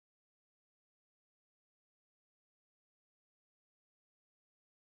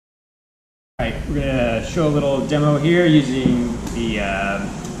Alright, we're going to show a little demo here using the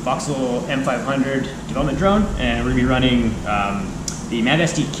VOXL M500 development drone, and we're going to be running the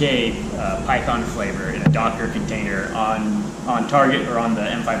MAVSDK Python flavor in a Docker container on target or on the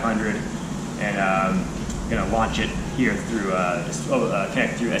M500, and going to launch it here through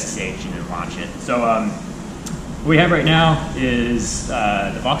connect through SSH and then launch it. So what we have right now is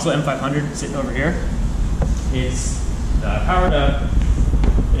the VOXL M500 sitting over here. It's powered up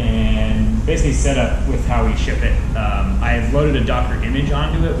and basically set up with how we ship it. I've loaded a Docker image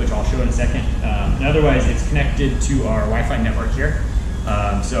onto it, which I'll show in a second. And otherwise, it's connected to our Wi-Fi network here.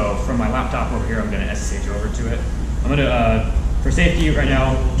 So from my laptop over here, I'm going to SSH over to it. I'm going to, for safety right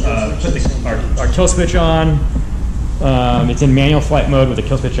now, put our kill switch on. It's in manual flight mode with the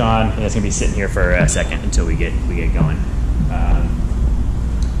kill switch on, and it's going to be sitting here for a second until we get going.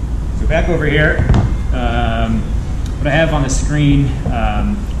 So back over here. What I have on the screen,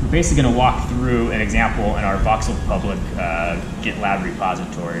 we're basically going to walk through an example in our VOXL public GitLab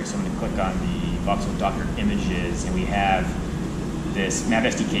repository. So I'm going to click on the VOXL Docker images, and we have this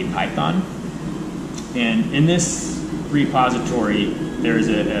MAVSDK Python. And in this repository, there's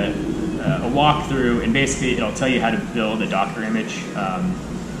a walkthrough, and basically it'll tell you how to build a Docker image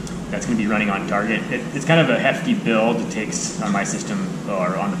that's going to be running on target. It's kind of a hefty build. It takes, on my system,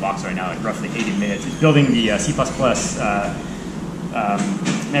 or on the box right now, like roughly 80 minutes. It's building the C++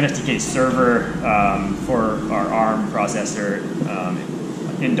 MAVSDK server for our ARM processor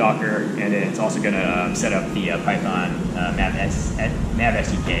in Docker, and then it's also going to set up the Python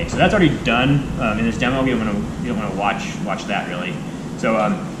MAVSDK. So that's already done in this demo. You don't want to watch that really. So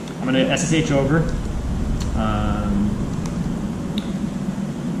I'm going to SSH over.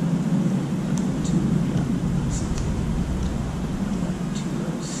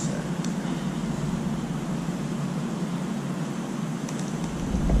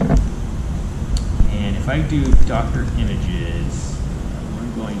 If I do Docker images,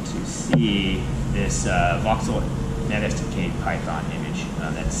 we're going to see this VOXL MAVSDK Python image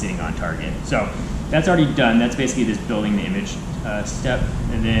that's sitting on target. So that's already done. That's basically just building the image step.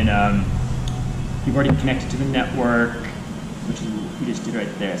 And then you've already connected to the network, which we just did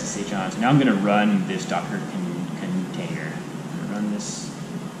right there, SSH on. So now I'm going to run this Docker container. I'm going to run this.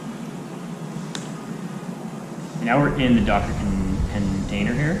 And now we're in the Docker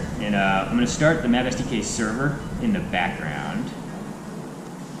container here, and I'm going to start the MAVSDK server in the background.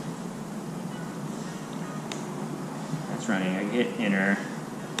 That's running. I hit enter,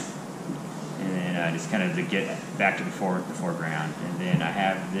 and then just kind of to get back to the foreground. And then I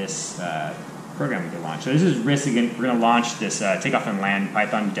have this program we can launch. So this is RISC again. We're going to launch this takeoff and land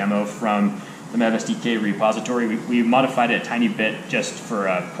Python demo from the MAVSDK repository. We modified it a tiny bit just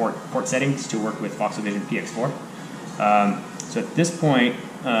for port settings to work with VOXL Vision PX4. So at this point,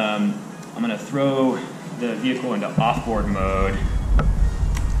 I'm going to throw the vehicle into off-board mode.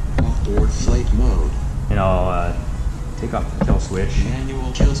 Off-board flight mode. And I'll take off the kill switch.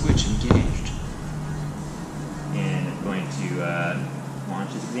 Manual kill switch engaged. And I'm going to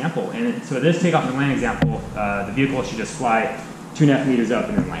launch this example. And so this takeoff and land example, the vehicle should just fly 2.5 meters up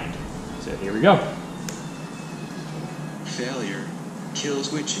and then land. So here we go. Failure. Kill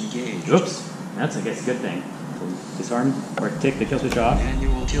switch engaged. Oops. That's, I guess, a good thing. Disarm, or take the kill switch off.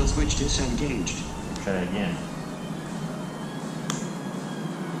 Manual kill switch disengaged. Try that again.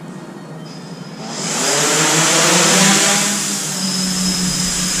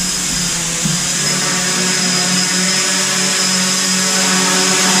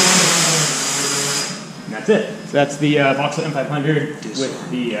 And that's it. So that's the VOXL M500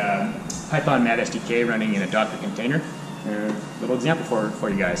 with the Python MAVSDK running in a Docker container. A little example for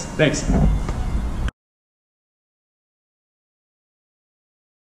you guys. Thanks.